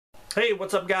Hey,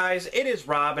 what's up guys? It is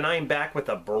Rob and I am back with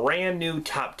a brand new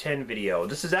top 10 video.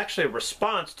 This is actually a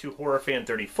response to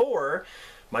Horrorfan34,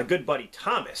 my good buddy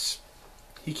Thomas.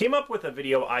 He came up with a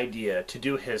video idea to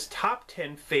do his top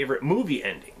 10 favorite movie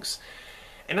endings.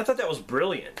 And I thought that was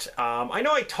brilliant. I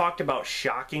know I talked about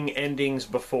shocking endings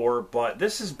before, but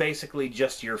this is basically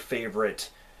just your favorite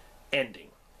ending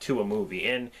to a movie.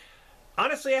 And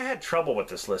honestly, I had trouble with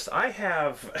this list. I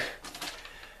have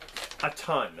a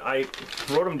ton. I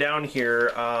wrote them down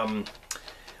here.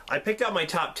 I picked out my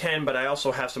top 10, but I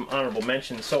also have some honorable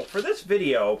mentions. So for this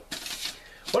video,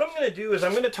 what I'm going to do is I'm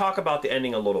going to talk about the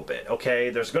ending a little bit, okay?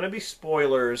 There's going to be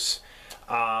spoilers,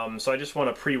 so I just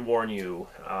want to pre-warn you,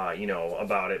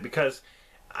 about it, because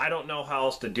I don't know how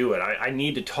else to do it. I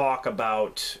need to talk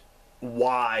about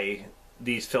why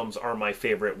these films are my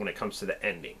favorite when it comes to the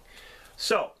ending.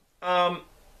 So,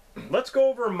 let's go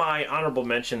over my honorable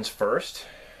mentions first.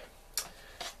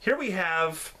 Here we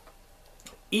have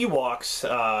Ewok's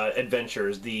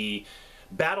Adventures, the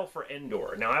Battle for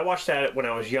Endor. Now, I watched that when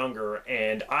I was younger,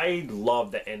 and I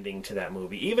love the ending to that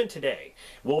movie. Even today,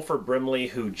 Wilford Brimley,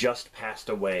 who just passed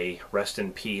away, rest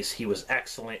in peace, he was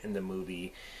excellent in the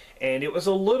movie, and it was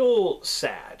a little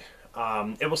sad.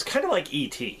 It was kind of like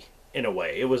E.T. in a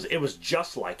way. It was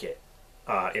just like it,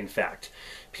 in fact,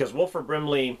 because Wilford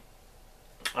Brimley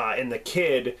and the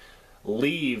kid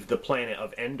leave the planet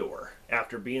of Endor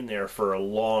after being there for a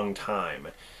long time.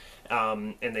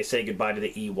 And they say goodbye to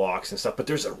the Ewoks and stuff, but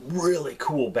there's a really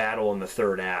cool battle in the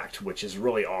third act, which is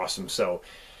really awesome. So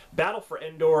Battle for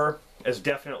Endor is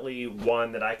definitely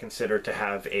one that I consider to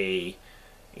have a,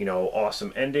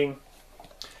 awesome ending.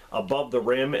 Above the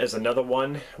Rim is another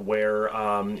one where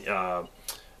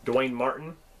Dwayne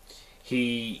Martin,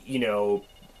 he,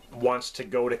 wants to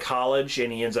go to college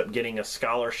and he ends up getting a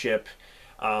scholarship.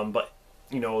 But,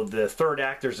 the third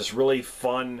act, there's this really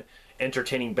fun,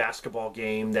 entertaining basketball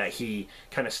game that he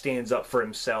kind of stands up for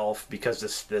himself because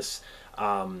this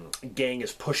gang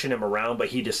is pushing him around, but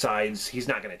he decides he's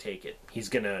not going to take it. He's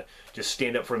going to just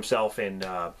stand up for himself and,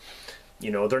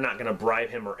 they're not going to bribe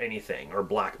him or anything or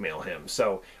blackmail him.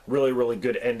 So really, really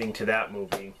good ending to that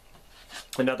movie.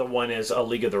 Another one is A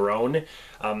League of Their Own.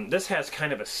 This has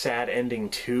kind of a sad ending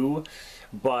too,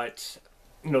 but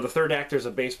the third act, there's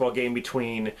a baseball game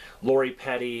between Lori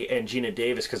Petty and Gina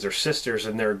Davis because they're sisters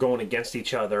and they're going against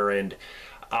each other. And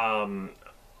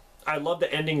I love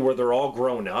the ending where they're all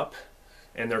grown up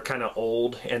and they're kind of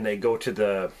old and they go to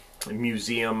the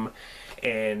museum,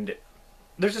 and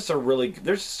there's just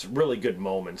really good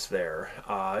moments there.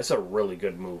 It's a really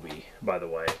good movie, by the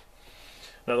way.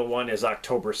 Another one is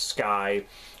October Sky,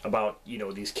 about,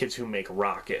 these kids who make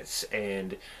rockets,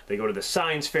 and they go to the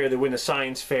science fair, they win the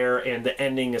science fair, and the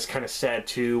ending is kind of sad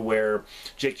too, where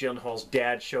Jake Gyllenhaal's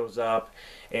dad shows up,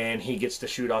 and he gets to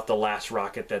shoot off the last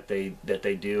rocket that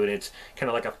they do, and it's kind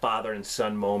of like a father and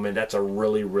son moment. That's a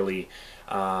really, really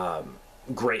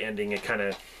great ending. It kind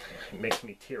of makes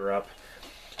me tear up.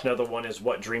 Another one is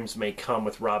What Dreams May Come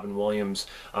with Robin Williams.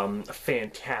 A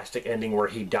fantastic ending where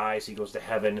he dies, he goes to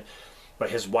heaven, but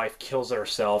his wife kills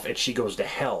herself and she goes to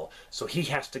hell. So he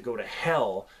has to go to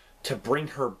hell to bring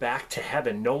her back to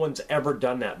heaven. No one's ever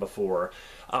done that before.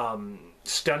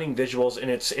 Stunning visuals, and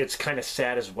it's kind of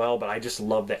sad as well, but I just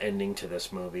love the ending to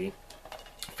this movie.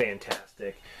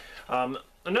 Fantastic.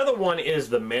 Another one is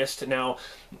The Mist. Now,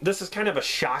 this is kind of a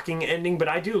shocking ending, but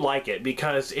I do like it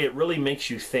because it really makes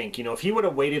you think. If he would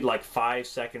have waited like 5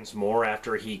 seconds more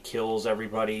after he kills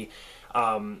everybody,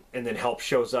 and then help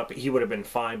shows up, he would have been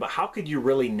fine. But how could you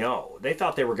really know? They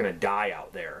thought they were going to die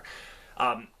out there.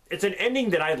 It's an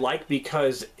ending that I like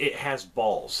because it has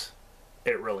balls.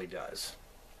 It really does.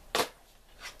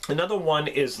 Another one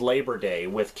is Labor Day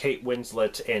with Kate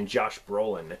Winslet and Josh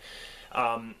Brolin.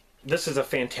 This is a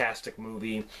fantastic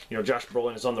movie. Josh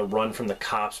Brolin is on the run from the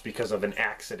cops because of an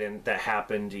accident that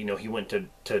happened. He went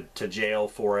to jail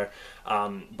for it,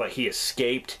 but he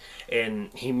escaped, and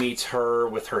he meets her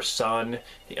with her son.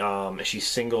 She's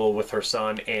single with her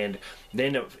son, and they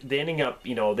end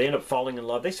up falling in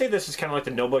love. They say this is kind of like The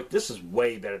Notebook. This is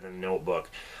way better than The Notebook.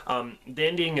 The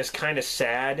ending is kind of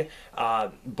sad,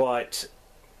 but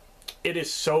it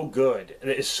is so good.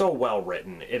 It is so well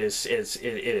written. It is.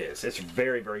 It's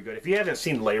very, very good. If you haven't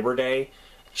seen Labor Day,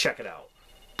 check it out.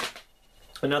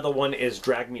 Another one is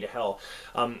Drag Me to Hell.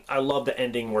 I love the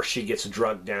ending where she gets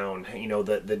drugged down.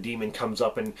 The demon comes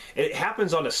up, and it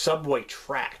happens on a subway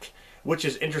track, which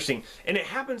is interesting. And it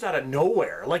happens out of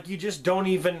nowhere. Like, you just don't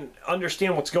even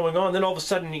understand what's going on. Then all of a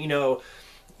sudden,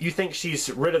 you think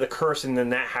she's rid of the curse, and then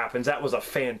that happens. That was a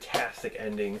fantastic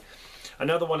ending.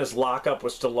 Another one is Lock Up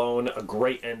with Stallone, a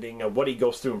great ending of what he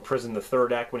goes through in prison, the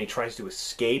third act, when he tries to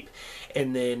escape,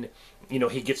 and then, you know,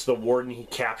 he gets the warden, he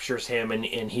captures him, and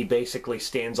he basically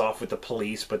stands off with the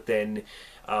police, but then,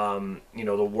 you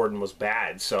know, the warden was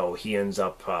bad, so he ends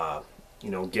up, you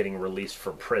know, getting released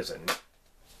from prison.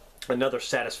 Another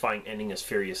satisfying ending is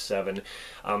Furious 7.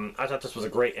 I thought this was a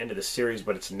great end of the series,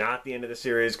 but it's not the end of the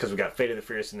series because we got Fate of the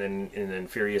Furious and then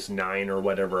Furious 9 or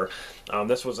whatever.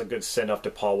 This was a good send-off to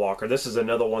Paul Walker. This is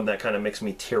another one that kind of makes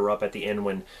me tear up at the end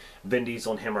when Vin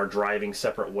Diesel and him are driving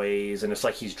separate ways, and it's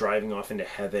like he's driving off into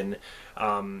heaven.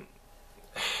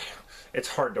 It's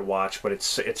hard to watch, but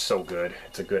it's so good.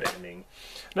 It's a good ending.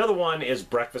 Another one is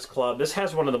Breakfast Club. This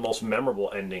has one of the most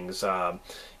memorable endings.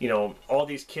 You know, all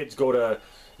these kids go to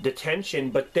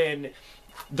detention, but then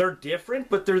they're different,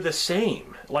 but they're the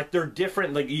same. Like, they're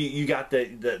different. Like, you got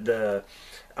the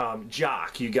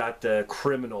jock, you got the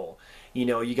criminal, you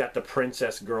know, you got the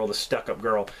princess girl, the stuck-up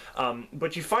girl.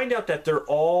 But you find out that they're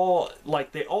all,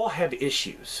 like, they all have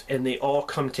issues, and they all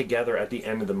come together at the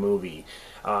end of the movie.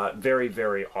 Very,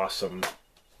 very awesome.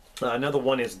 Another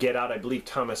one is Get Out. I believe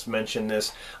Thomas mentioned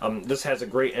this. This has a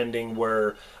great ending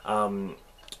where,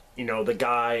 you know, the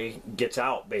guy gets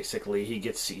out, basically. He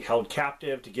gets held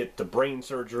captive to get the brain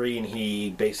surgery, and he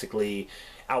basically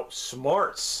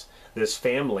outsmarts this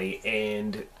family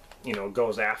and, you know,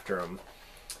 goes after him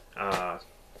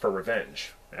for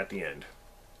revenge at the end.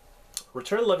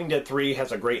 Return of the Living Dead 3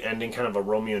 has a great ending, kind of a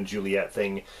Romeo and Juliet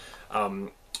thing.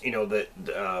 You know,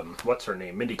 what's her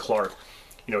name? Mindy Clark.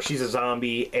 You know, she's a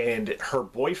zombie, and her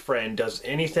boyfriend does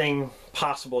anything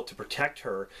possible to protect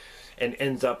her and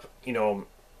ends up, you know,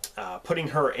 putting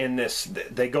her in this,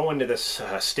 they go into this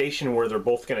station where they're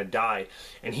both going to die,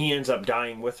 and he ends up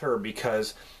dying with her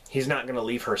because he's not going to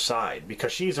leave her side,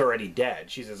 because she's already dead.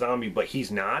 She's a zombie, but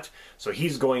he's not. So he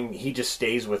just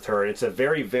stays with her. It's a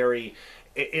very, very,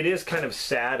 it is kind of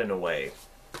sad in a way.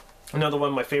 Another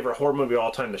one, my favorite horror movie of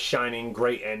all time, The Shining.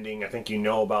 Great ending. I think you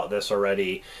know about this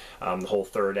already. The whole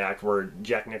third act where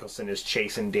Jack Nicholson is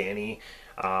chasing Danny.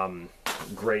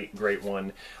 Great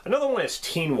one. Another one is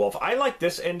Teen Wolf. I like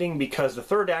this ending because the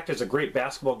third act is a great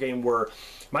basketball game where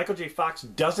Michael J. Fox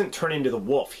doesn't turn into the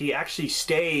wolf. He actually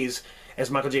stays as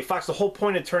Michael J. Fox. The whole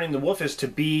point of turning the wolf is to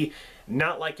be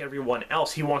not like everyone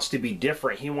else. He wants to be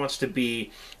different. He wants to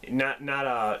be not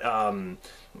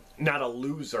a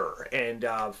loser and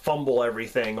fumble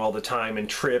everything all the time and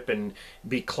trip and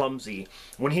be clumsy.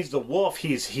 When he's the wolf,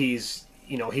 he's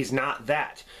you know, he's not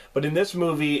that. But in this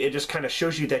movie, it just kind of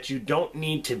shows you that you don't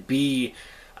need to be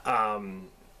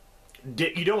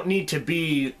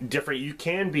different. You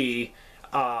can be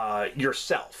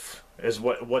yourself, is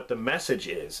what the message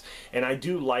is. And I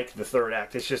do like the third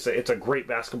act. It's just it's a great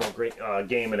basketball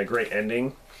game and a great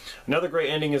ending. Another great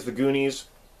ending is The Goonies.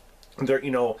 They're,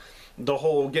 you know, the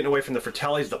whole getting away from the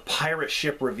Fratellis, the pirate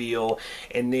ship reveal,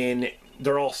 and then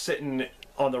they're all sitting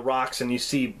on the rocks, and you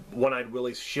see One-Eyed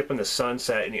Willie's ship in the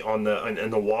sunset and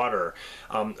in the water.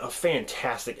 A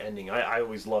fantastic ending. I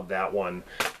always love that one.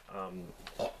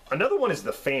 Another one is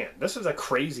The Fan. This is a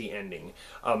crazy ending.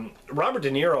 Robert De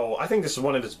Niro, I think this is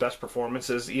one of his best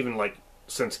performances, even like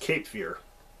since Cape Fear.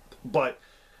 But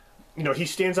you know, he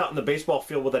stands out in the baseball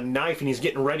field with a knife, and he's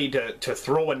getting ready to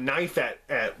throw a knife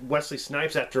at Wesley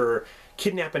Snipes after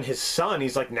kidnapping his son.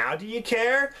 He's like, "Now do you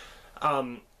care?"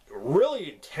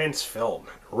 Really intense film.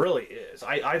 Really is.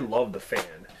 I love The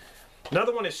Fan.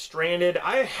 Another one is Stranded.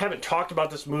 I haven't talked about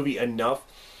this movie enough,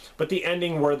 but the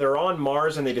ending where they're on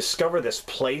Mars and they discover this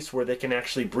place where they can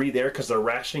actually breathe air because they're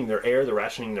rationing their air, they're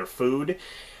rationing their food.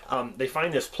 They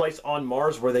find this place on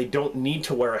Mars where they don't need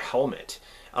to wear a helmet.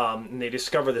 And they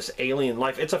discover this alien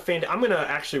life. It's a I'm going to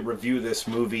actually review this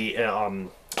movie in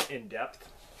depth.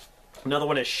 Another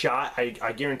one is Shot.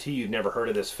 I guarantee you've never heard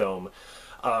of this film.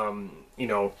 You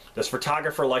know, this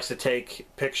photographer likes to take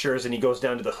pictures, and he goes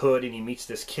down to the hood and he meets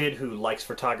this kid who likes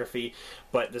photography,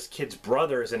 but this kid's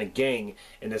brother is in a gang,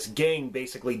 and this gang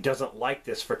basically doesn't like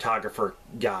this photographer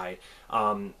guy,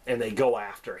 and they go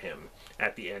after him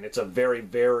at the end. It's a very,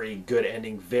 very good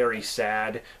ending, very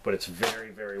sad, but it's very,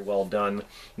 very well done.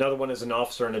 Another one is An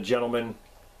Officer and a Gentleman.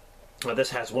 This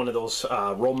has one of those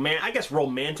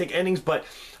romantic endings, but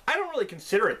I don't really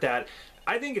consider it that.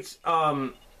 I think it's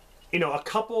you know, a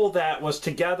couple that was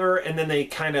together and then they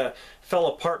kind of fell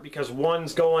apart because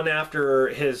one's going after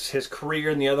his career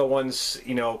and the other one's,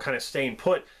 you know, kind of staying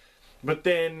put. But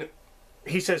then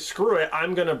he says, "Screw it,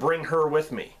 I'm going to bring her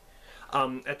with me."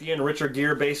 At the end, Richard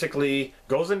Gere basically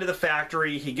goes into the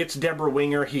factory, he gets Deborah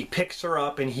Winger, he picks her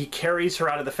up, and he carries her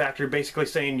out of the factory, basically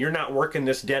saying, you're not working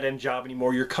this dead-end job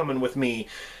anymore, you're coming with me.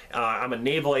 I'm a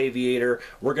naval aviator,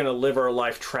 we're going to live our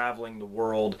life traveling the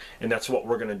world, and that's what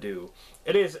we're going to do.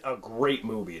 It is a great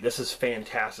movie. This is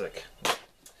fantastic.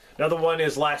 Another one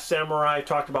is Last Samurai. I've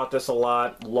talked about this a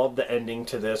lot. Love the ending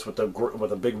to this with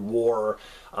a big war,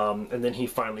 and then he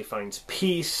finally finds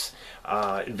peace.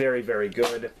 Very, very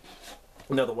good.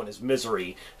 Another one is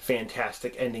Misery.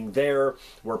 Fantastic ending there,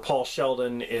 where Paul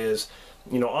Sheldon is,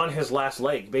 you know, on his last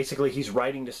leg. Basically, he's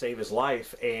writing to save his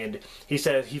life, and he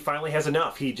says he finally has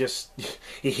enough. He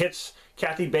hits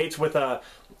Kathy Bates with a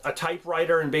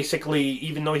typewriter, and basically,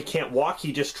 even though he can't walk,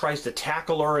 he just tries to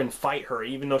tackle her and fight her.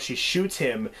 Even though she shoots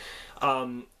him,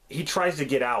 he tries to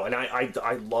get out, and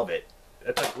I love it.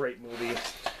 It's a great movie.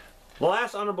 The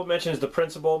last honorable mention is The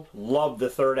Principal. Love the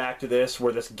third act of this,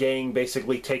 where this gang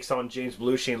basically takes on James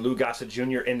Belushi and Lou Gossett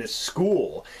Jr. in this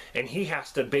school, and he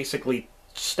has to basically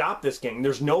stop this gang.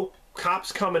 There's no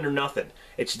cops coming or nothing.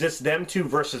 It's just them two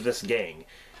versus this gang.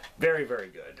 Very, very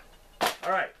good.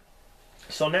 All right.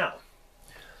 So now,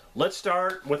 let's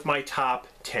start with my top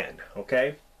 10,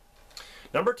 okay?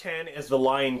 Number 10 is The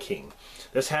Lion King.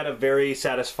 This had a very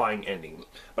satisfying ending,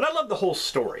 but I love the whole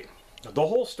story. The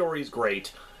whole story is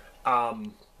great.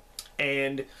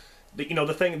 And you know,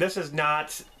 the thing, this is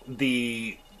not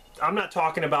the, I'm not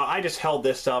talking about, I just held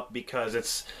this up because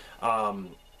it's,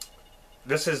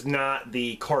 this is not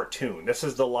the cartoon. This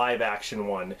is the live action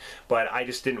one, but I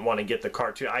just didn't want to get the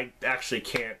cartoon. I actually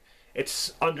can't,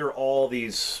 it's under all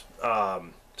these,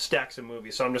 stacks of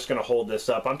movies, so I'm just going to hold this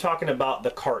up. I'm talking about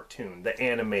the cartoon, the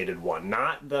animated one,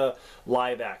 not the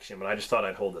live action, but I just thought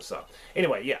I'd hold this up.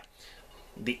 Anyway, yeah,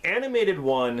 the animated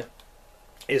one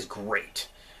is great.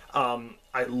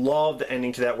 I love the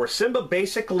ending to that, where Simba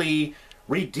basically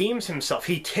redeems himself.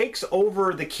 He takes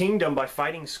over the kingdom by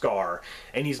fighting Scar,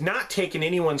 and he's not taking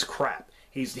anyone's crap.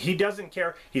 He doesn't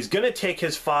care. He's going to take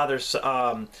his father's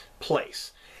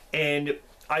place. And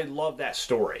I love that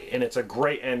story, and it's a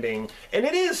great ending. And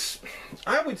it is,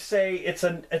 I would say, it's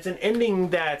an ending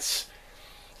that's,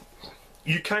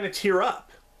 you kind of tear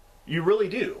up. You really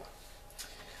do.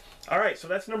 All right, so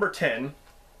that's number 10.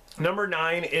 Number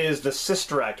 9 is the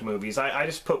Sister Act movies. I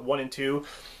just put 1 and 2.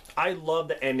 I love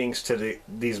the endings to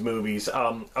these movies.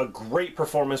 A great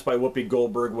performance by Whoopi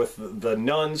Goldberg with the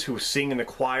nuns who sing in the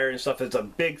choir and stuff. It's a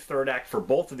big third act for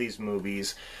both of these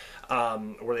movies,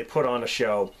 where they put on a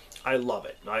show. I love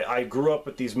it. I grew up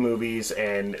with these movies,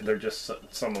 and they're just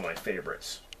some of my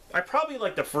favorites. I probably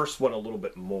like the first one a little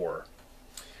bit more.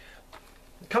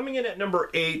 Coming in at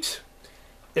number 8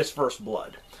 is First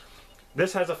Blood.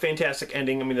 This has a fantastic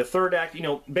ending. I mean, the third act, you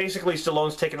know, basically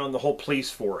Stallone's taking on the whole police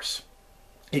force.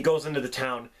 He goes into the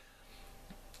town,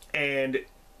 and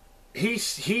he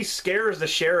scares the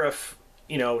sheriff,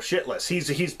 you know, shitless.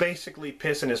 He's basically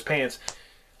pissing his pants.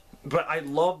 But I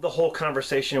love the whole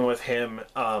conversation with him.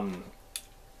 I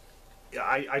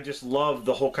just love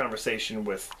the whole conversation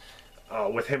with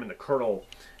him and the Colonel,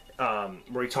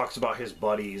 where he talks about his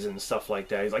buddies and stuff like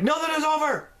that. He's like, "Nothing is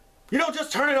over. You don't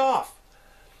just turn it off."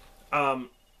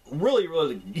 Really,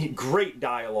 really great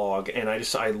dialogue, and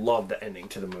I love the ending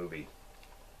to the movie.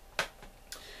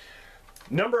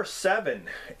 Number 7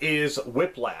 is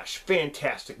Whiplash.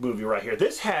 Fantastic movie right here.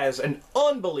 This has an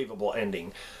unbelievable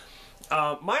ending.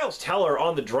 Miles Teller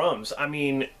on the drums. I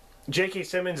mean, J.K.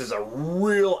 Simmons is a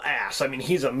real ass. I mean,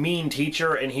 he's a mean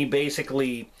teacher, and he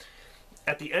basically,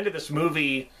 at the end of this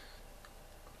movie,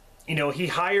 you know, he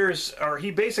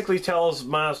basically tells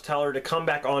Miles Teller to come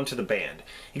back onto the band.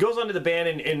 He goes onto the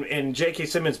band, and J.K.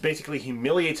 Simmons basically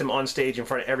humiliates him on stage in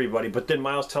front of everybody, but then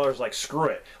Miles Teller's like, screw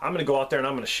it. I'm going to go out there and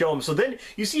I'm going to show him. So then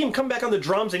you see him come back on the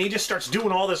drums, and he just starts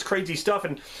doing all this crazy stuff,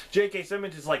 and J.K.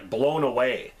 Simmons is like blown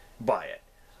away by it.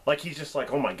 Like, he's just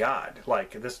like, oh my God,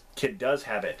 like, this kid does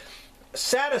have it.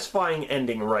 Satisfying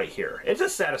ending right here. It's a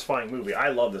satisfying movie. I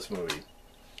love this movie.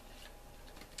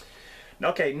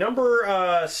 Okay,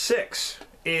 number 6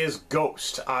 is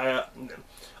Ghost.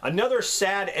 Another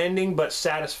sad ending, but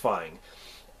satisfying.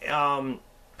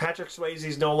 Patrick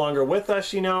Swayze's no longer with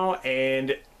us, you know,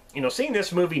 and, you know, seeing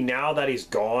this movie now that he's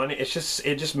gone, it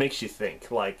just makes you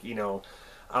think, like, you know,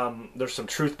 there's some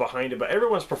truth behind it, but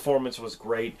everyone's performance was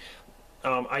great.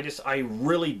 I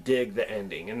really dig the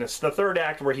ending, and it's the third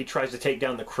act where he tries to take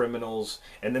down the criminals,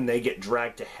 and then they get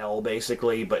dragged to hell,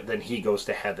 basically, but then he goes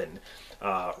to heaven.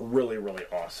 Really, really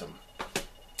awesome.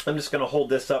 I'm just going to hold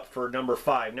this up for number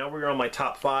 5. Now we're on my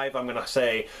top 5. I'm going to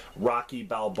say Rocky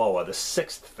Balboa, the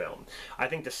 6th film. I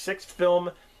think the 6th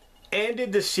film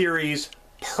ended the series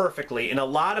perfectly, and a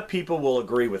lot of people will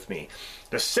agree with me.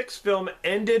 The sixth film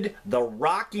ended the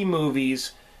Rocky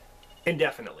movies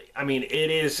indefinitely. I mean, it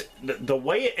is the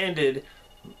way it ended.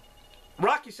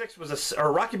 Rocky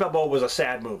Balboa was a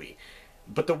sad movie,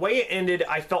 but the way it ended,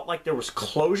 I felt like there was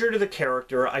closure to the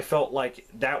character. I felt like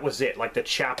that was it, like the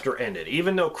chapter ended.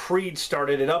 Even though Creed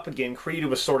started it up again, Creed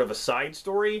was sort of a side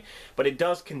story, but it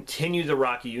does continue the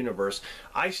Rocky universe.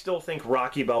 I still think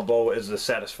Rocky Balboa is the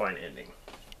satisfying ending.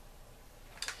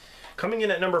 Coming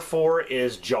in at number 4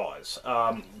 is Jaws.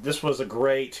 This was a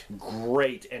great,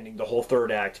 great ending, the whole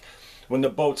third act. When the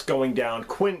boat's going down,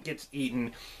 Quint gets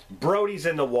eaten, Brody's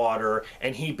in the water,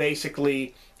 and he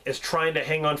basically is trying to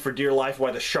hang on for dear life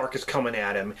while the shark is coming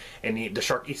at him. And the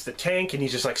shark eats the tank, and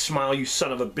he's just like, smile, you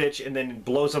son of a bitch, and then it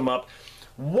blows him up.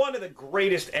 One of the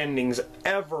greatest endings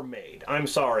ever made. I'm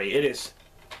sorry, it is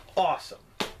awesome.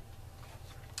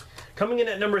 Coming in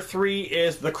at number 3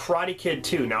 is The Karate Kid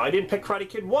 2. Now, I didn't pick Karate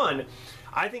Kid 1.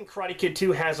 I think Karate Kid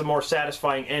 2 has a more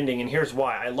satisfying ending, and here's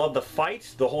why. I love the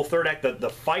fight, the whole third act, the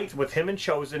fight with him and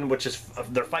Chosen, which is,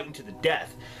 they're fighting to the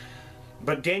death.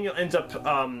 But Daniel ends up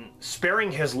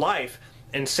sparing his life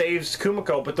and saves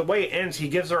Kumiko, but the way it ends, he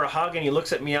gives her a hug and he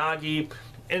looks at Miyagi,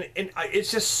 and it's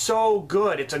just so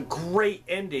good. It's a great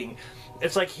ending.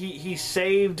 It's like he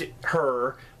saved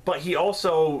her, but he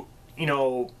also, you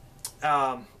know,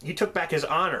 he took back his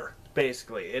honor,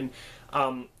 basically.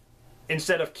 And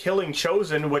instead of killing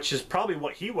Chosen, which is probably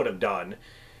what he would have done,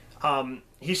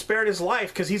 he spared his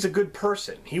life because he's a good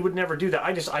person. He would never do that.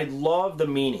 I love the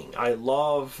meaning. I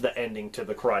love the ending to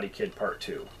The Karate Kid Part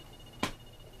 2.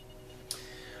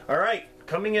 All right,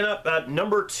 coming in up at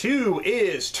number 2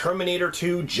 is Terminator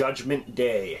 2 Judgment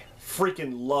Day.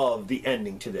 Freaking love the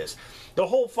ending to this. The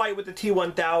whole fight with the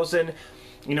T-1000,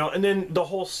 you know, and then the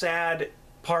whole sad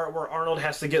part where Arnold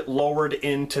has to get lowered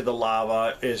into the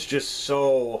lava is just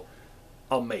so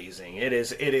amazing. It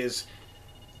is,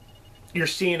 you're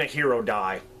seeing a hero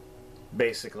die,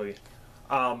 basically.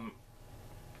 A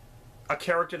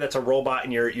character that's a robot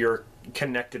and you're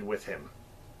connected with him.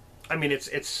 I mean,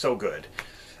 it's so good.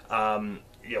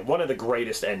 Yeah, one of the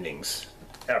greatest endings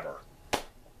ever.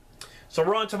 So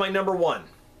we're on to my number 1.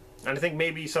 And I think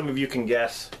maybe some of you can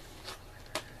guess.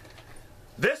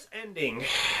 This ending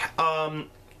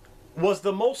was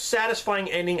the most satisfying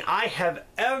ending I have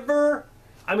ever...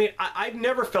 I mean, I've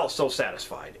never felt so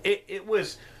satisfied. It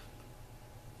was...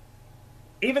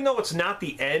 Even though it's not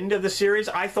the end of the series,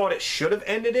 I thought it should have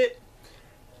ended it.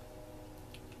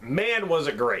 Man, was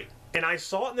it great. And I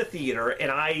saw it in the theater,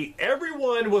 and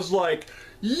everyone was like,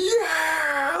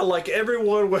 yeah! Like,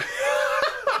 everyone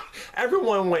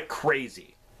went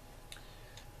crazy.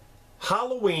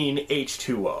 Halloween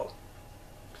H2O.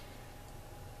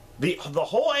 The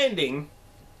whole ending,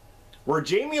 where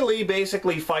Jamie Lee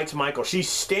basically fights Michael. She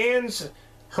stands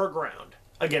her ground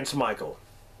against Michael.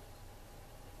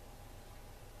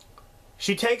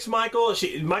 She takes Michael.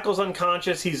 Michael's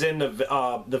unconscious. He's in the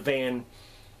van.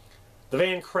 The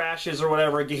van crashes or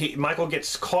whatever. Michael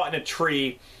gets caught in a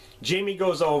tree. Jamie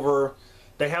goes over.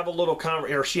 They have a little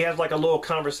she has like a little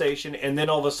conversation, and then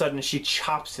all of a sudden she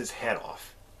chops his head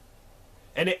off.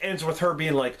 And it ends with her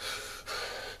being like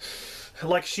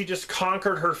she just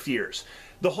conquered her fears.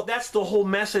 That's the whole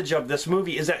message of this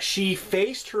movie, is that she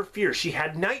faced her fears. She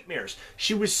had nightmares.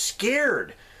 She was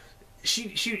scared.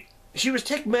 She was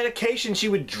taking medication she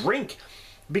would drink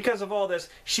because of all this.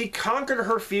 She conquered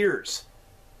her fears.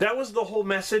 That was the whole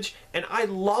message, and I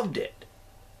loved it.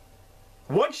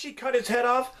 Once she cut his head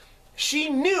off, she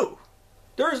knew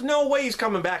there's no way he's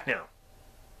coming back now.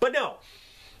 But no.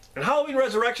 In Halloween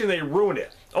Resurrection, they ruined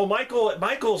it. Oh,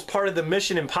 Michael's part of the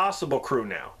Mission Impossible crew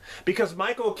now. Because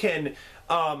Michael can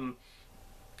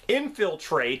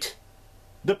infiltrate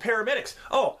the paramedics.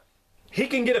 Oh, he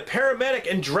can get a paramedic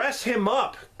and dress him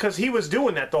up, because he was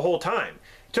doing that the whole time.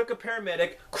 Took a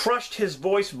paramedic, crushed his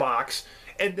voice box,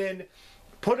 and then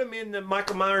put him in the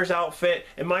Michael Myers outfit,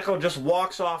 and Michael just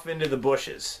walks off into the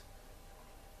bushes.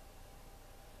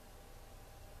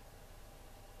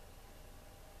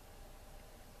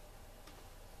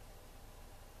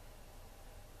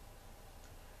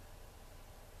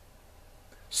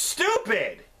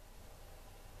 Stupid!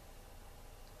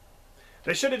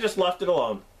 They should have just left it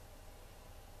alone.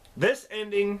 This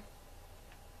ending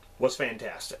was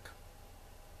fantastic.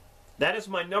 That is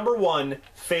my number 1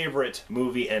 favorite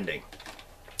movie ending.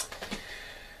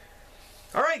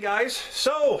 Alright guys,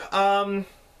 so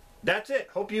that's it.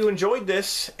 Hope you enjoyed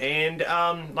this, and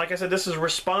like I said, this is a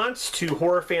response to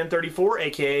Horrorfan34,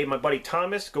 aka my buddy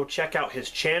Thomas. Go check out his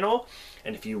channel,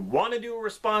 and if you want to do a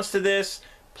response to this,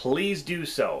 please do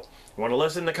so. If you want to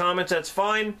listen in the comments, that's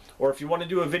fine. Or if you want to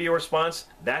do a video response,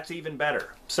 that's even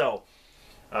better. So,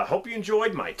 hope you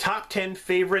enjoyed my top 10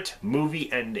 favorite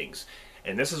movie endings.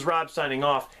 And this is Rob signing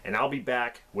off, and I'll be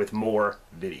back with more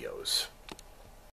videos.